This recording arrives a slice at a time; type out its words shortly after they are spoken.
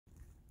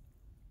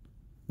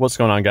What's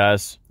going on,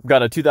 guys? I've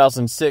got a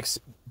 2006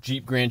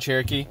 Jeep Grand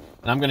Cherokee,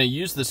 and I'm going to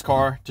use this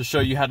car to show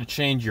you how to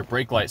change your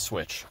brake light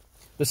switch.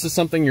 This is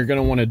something you're going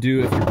to want to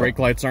do if your brake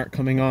lights aren't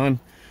coming on,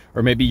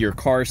 or maybe your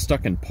car is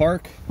stuck in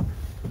park.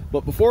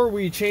 But before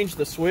we change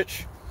the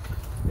switch,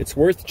 it's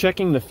worth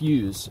checking the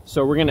fuse.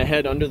 So we're going to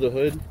head under the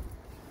hood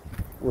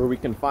where we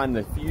can find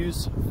the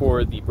fuse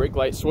for the brake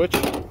light switch.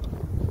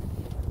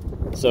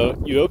 So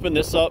you open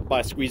this up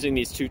by squeezing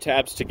these two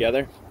tabs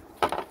together.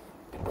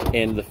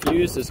 And the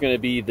fuse is going to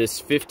be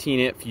this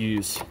 15-amp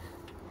fuse.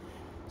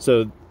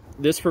 So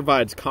this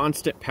provides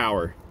constant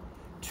power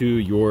to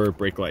your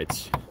brake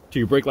lights, to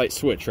your brake light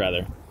switch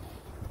rather.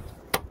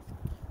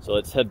 So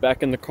let's head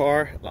back in the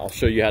car and I'll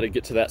show you how to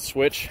get to that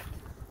switch.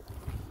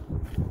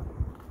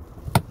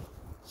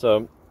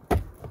 So you're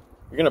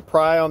going to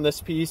pry on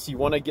this piece. You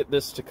want to get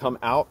this to come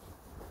out.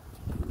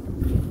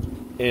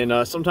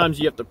 And sometimes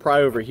you have to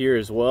pry over here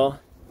as well.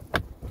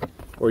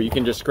 Or you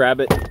can just grab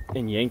it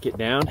and yank it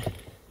down.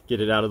 Get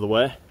it out of the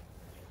way.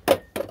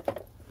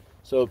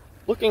 So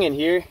looking in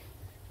here,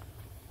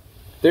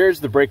 there's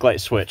the brake light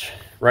switch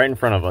right in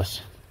front of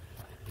us.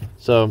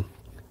 So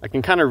I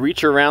can kind of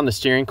reach around the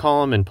steering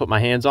column and put my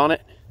hands on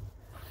it.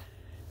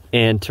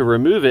 And to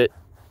remove it,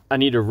 I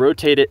need to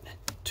rotate it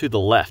to the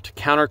left,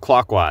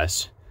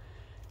 counterclockwise,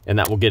 and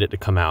that will get it to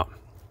come out.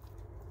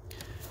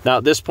 Now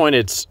at this point,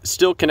 it's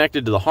still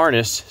connected to the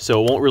harness,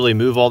 so it won't really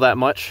move all that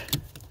much.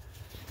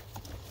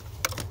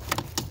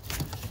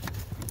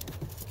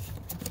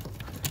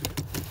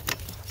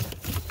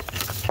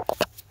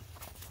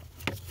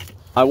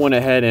 I went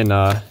ahead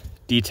and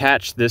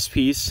detached this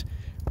piece,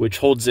 which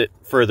holds it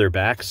further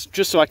back,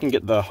 just so I can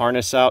get the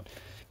harness out,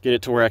 get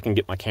it to where I can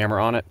get my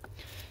camera on it.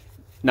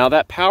 Now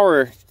that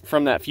power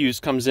from that fuse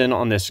comes in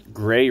on this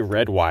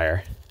gray-red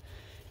wire.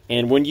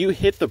 And when you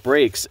hit the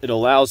brakes, it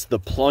allows the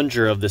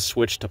plunger of the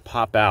switch to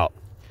pop out.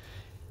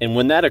 And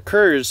when that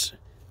occurs,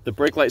 the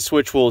brake light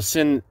switch will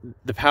send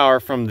the power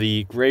from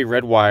the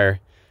gray-red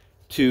wire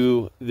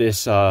to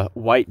this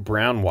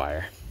white-brown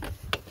wire.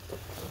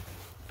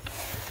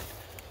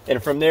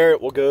 And from there,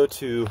 it will go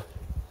to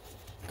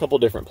a couple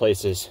different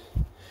places.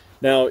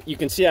 Now, you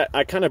can see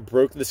I kind of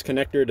broke this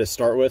connector to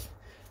start with.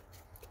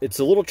 It's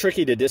a little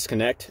tricky to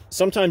disconnect.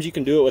 Sometimes you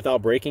can do it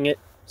without breaking it.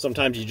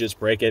 Sometimes you just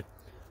break it.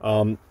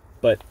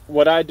 But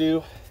what I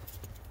do,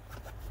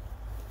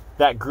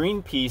 that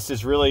green piece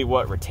is really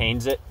what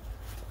retains it.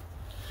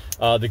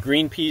 The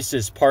green piece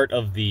is part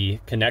of the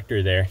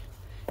connector there.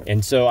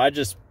 And so I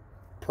just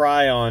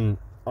pry on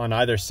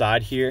either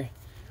side here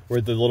where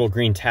the little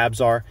green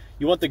tabs are.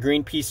 You want the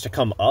green piece to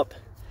come up,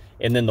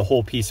 and then the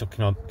whole piece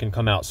can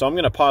come out. So I'm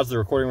going to pause the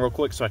recording real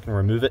quick so I can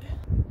remove it.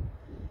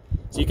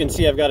 So you can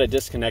see I've got it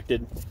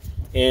disconnected,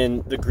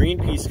 and the green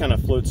piece kind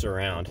of floats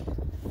around.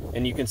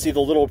 And you can see the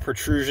little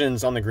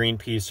protrusions on the green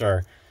piece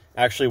are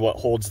actually what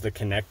holds the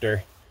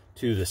connector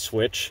to the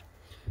switch.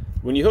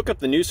 When you hook up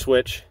the new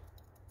switch,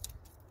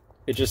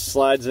 it just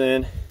slides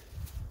in.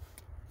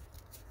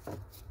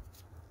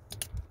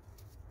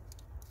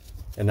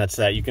 And that's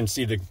that. You can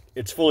see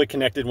it's fully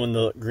connected when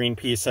the green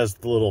piece has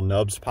the little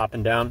nubs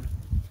popping down.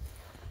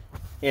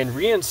 And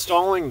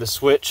reinstalling the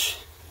switch,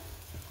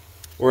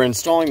 or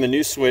installing the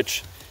new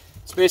switch,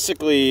 it's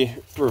basically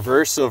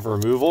reverse of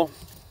removal.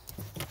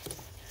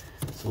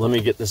 So let me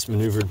get this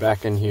maneuvered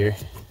back in here.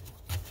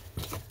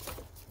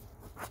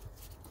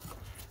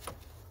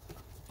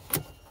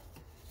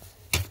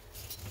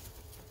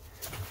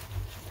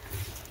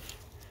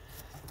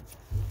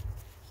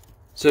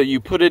 So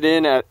you put it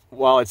in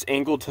while it's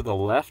angled to the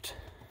left.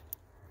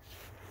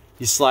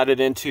 You slide it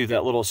into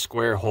that little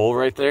square hole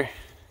right there.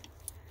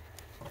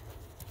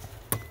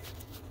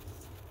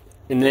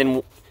 And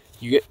then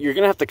you're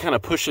gonna have to kind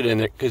of push it in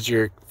it because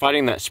you're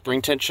fighting that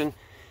spring tension.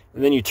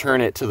 And then you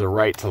turn it to the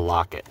right to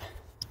lock it.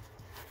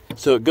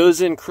 So it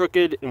goes in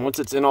crooked, and once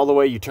it's in all the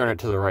way, you turn it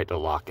to the right to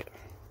lock it.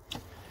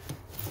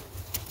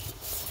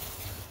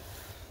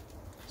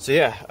 So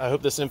yeah, I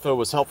hope this info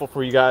was helpful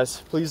for you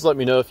guys. Please let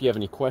me know if you have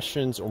any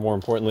questions, or more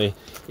importantly,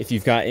 if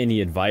you've got any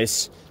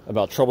advice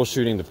about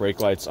troubleshooting the brake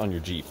lights on your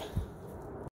Jeep.